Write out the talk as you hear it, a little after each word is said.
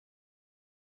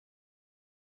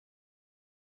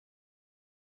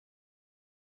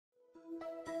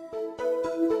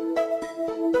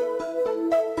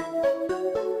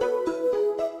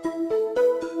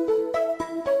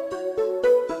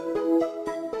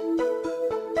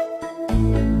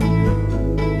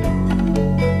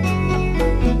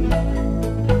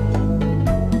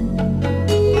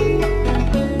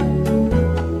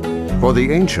For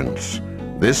the ancients,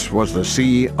 this was the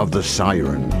Sea of the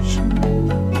Sirens.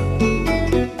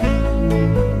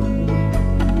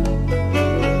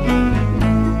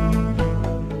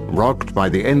 Rocked by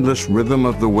the endless rhythm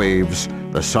of the waves,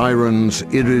 the Sirens'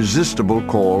 irresistible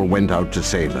call went out to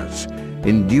sailors,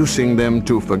 inducing them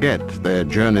to forget their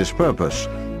journey's purpose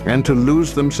and to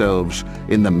lose themselves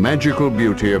in the magical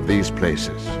beauty of these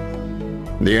places.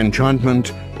 The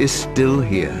enchantment is still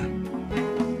here.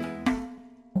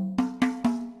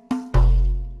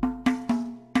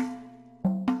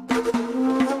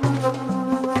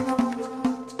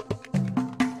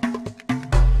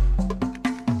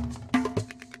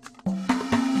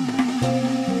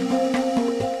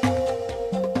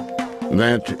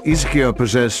 That Ischia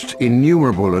possessed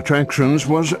innumerable attractions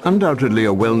was undoubtedly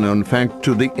a well-known fact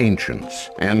to the ancients,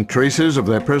 and traces of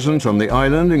their presence on the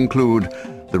island include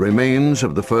the remains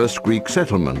of the first Greek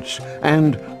settlements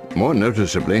and, more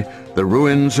noticeably, the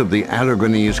ruins of the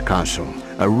Aragonese castle,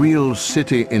 a real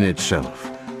city in itself,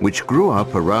 which grew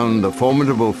up around the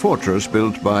formidable fortress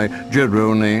built by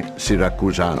Gerone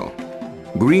Siracusano.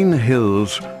 Green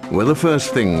hills were the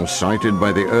first things sighted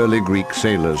by the early Greek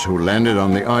sailors who landed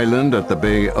on the island at the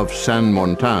Bay of San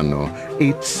Montano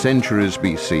 8 centuries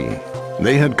BC.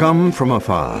 They had come from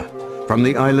afar, from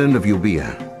the island of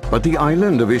Euboea, but the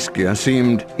island of Ischia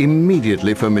seemed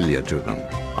immediately familiar to them.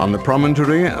 On the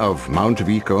promontory of Mount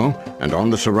Vico and on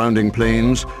the surrounding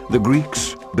plains, the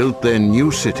Greeks built their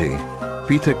new city,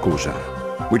 Pithecusa,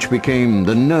 which became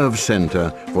the nerve center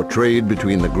for trade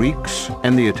between the Greeks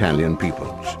and the Italian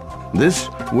peoples. This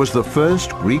was the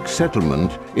first Greek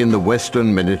settlement in the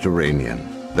western Mediterranean,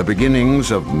 the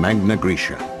beginnings of Magna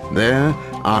Graecia. There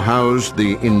are housed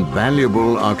the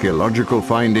invaluable archaeological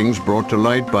findings brought to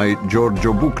light by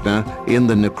Giorgio Buchner in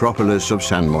the necropolis of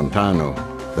San Montano.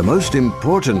 The most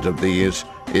important of these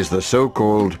is the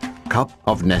so-called Cup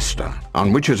of Nestor,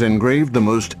 on which is engraved the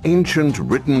most ancient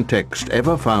written text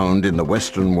ever found in the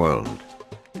Western world.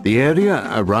 The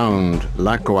area around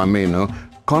Lago Ameno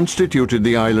constituted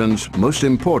the island's most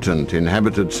important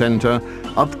inhabited center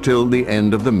up till the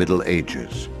end of the Middle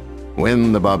Ages,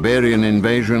 when the barbarian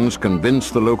invasions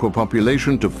convinced the local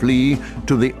population to flee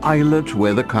to the islet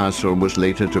where the castle was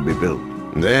later to be built.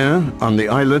 There, on the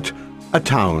islet, a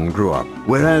town grew up,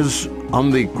 whereas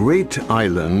on the great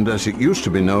island, as it used to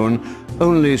be known,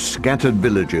 only scattered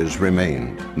villages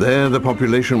remained. There the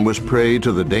population was prey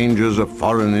to the dangers of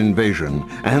foreign invasion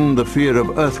and the fear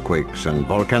of earthquakes and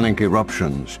volcanic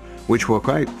eruptions, which were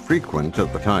quite frequent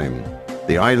at the time.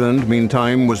 The island,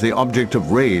 meantime, was the object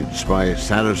of raids by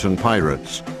Saracen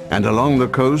pirates, and along the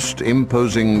coast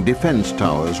imposing defense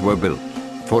towers were built.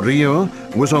 Forio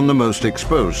was on the most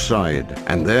exposed side,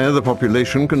 and there the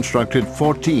population constructed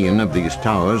 14 of these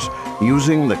towers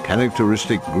using the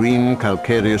characteristic green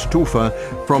calcareous tufa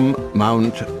from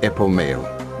Mount Epomeo.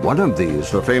 One of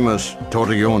these, the famous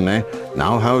Torrione,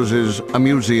 now houses a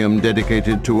museum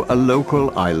dedicated to a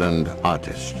local island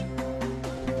artist.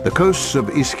 The coasts of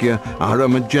Ischia are a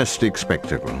majestic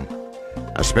spectacle,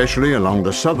 especially along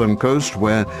the southern coast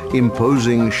where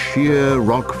imposing sheer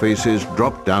rock faces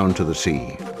drop down to the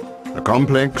sea. The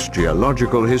complex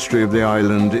geological history of the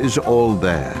island is all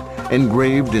there,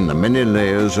 engraved in the many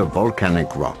layers of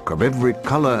volcanic rock of every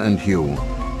color and hue,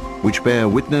 which bear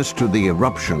witness to the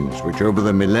eruptions which over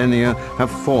the millennia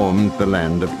have formed the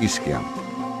land of Ischia.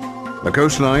 The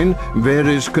coastline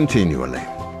varies continually.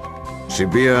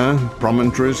 Severe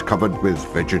promontories covered with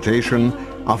vegetation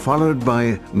are followed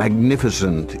by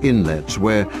magnificent inlets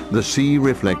where the sea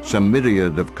reflects a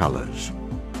myriad of colors.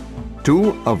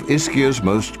 Two of Ischia's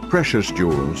most precious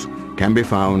jewels can be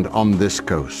found on this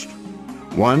coast.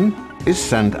 One is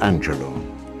Sant'Angelo,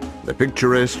 the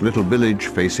picturesque little village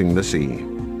facing the sea.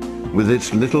 With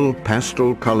its little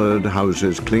pastel-colored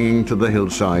houses clinging to the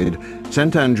hillside,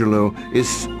 Sant'Angelo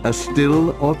is a still,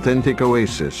 authentic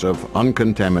oasis of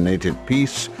uncontaminated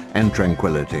peace and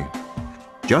tranquility.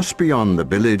 Just beyond the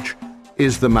village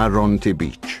is the Maronti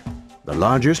Beach, the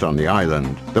largest on the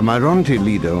island. The Maronti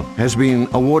Lido has been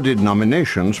awarded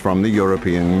nominations from the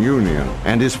European Union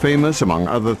and is famous, among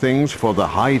other things, for the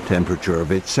high temperature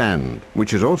of its sand,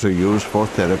 which is also used for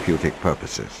therapeutic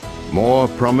purposes. More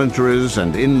promontories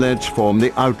and inlets form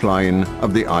the outline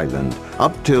of the island,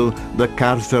 up till the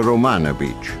Carta Romana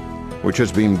beach, which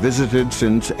has been visited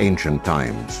since ancient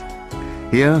times.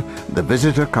 Here, the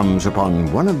visitor comes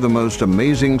upon one of the most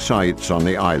amazing sights on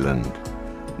the island,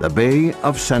 the Bay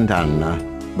of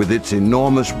Sant'Anna, with its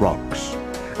enormous rocks,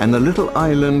 and the little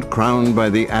island crowned by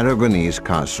the Aragonese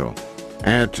castle.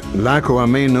 At Lago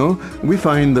Ameno, we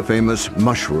find the famous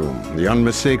mushroom, the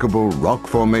unmistakable rock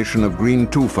formation of green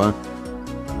tufa.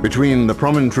 Between the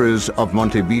promontories of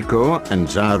Montevico and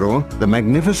Zaro, the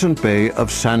magnificent Bay of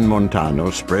San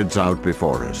Montano spreads out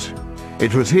before us.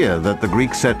 It was here that the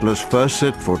Greek settlers first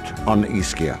set foot on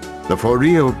Ischia. The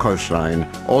Forio coastline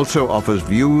also offers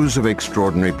views of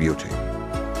extraordinary beauty.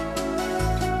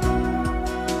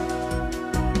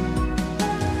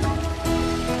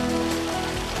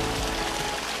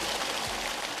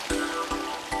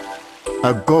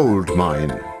 A gold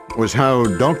mine was how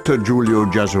Dr. Giulio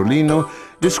Giasolino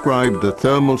described the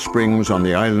thermal springs on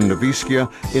the island of Ischia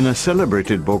in a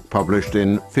celebrated book published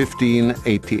in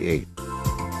 1588.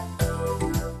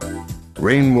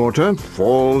 Rainwater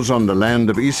falls on the land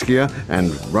of Ischia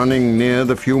and, running near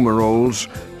the fumaroles,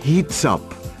 heats up,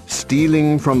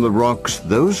 stealing from the rocks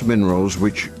those minerals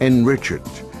which enrich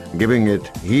it, giving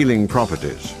it healing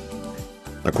properties.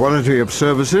 The quality of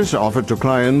services offered to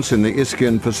clients in the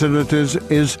Ischia facilities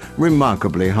is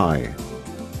remarkably high.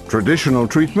 Traditional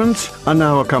treatments are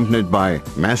now accompanied by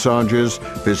massages,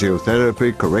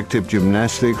 physiotherapy, corrective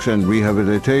gymnastics and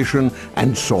rehabilitation,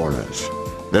 and saunas.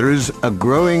 There is a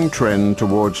growing trend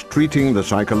towards treating the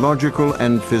psychological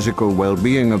and physical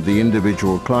well-being of the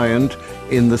individual client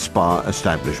in the spa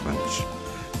establishments.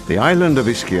 The island of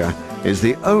Ischia is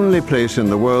the only place in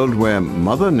the world where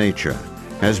Mother Nature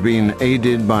has been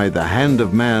aided by the hand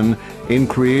of man in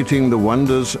creating the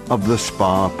wonders of the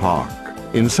spa park.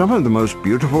 In some of the most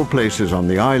beautiful places on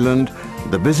the island,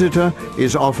 the visitor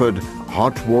is offered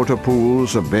hot water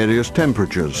pools of various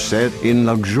temperatures set in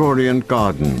luxuriant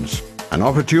gardens, an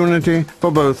opportunity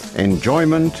for both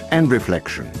enjoyment and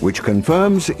reflection, which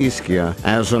confirms Ischia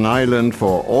as an island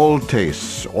for all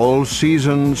tastes, all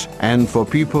seasons, and for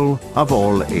people of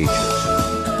all ages.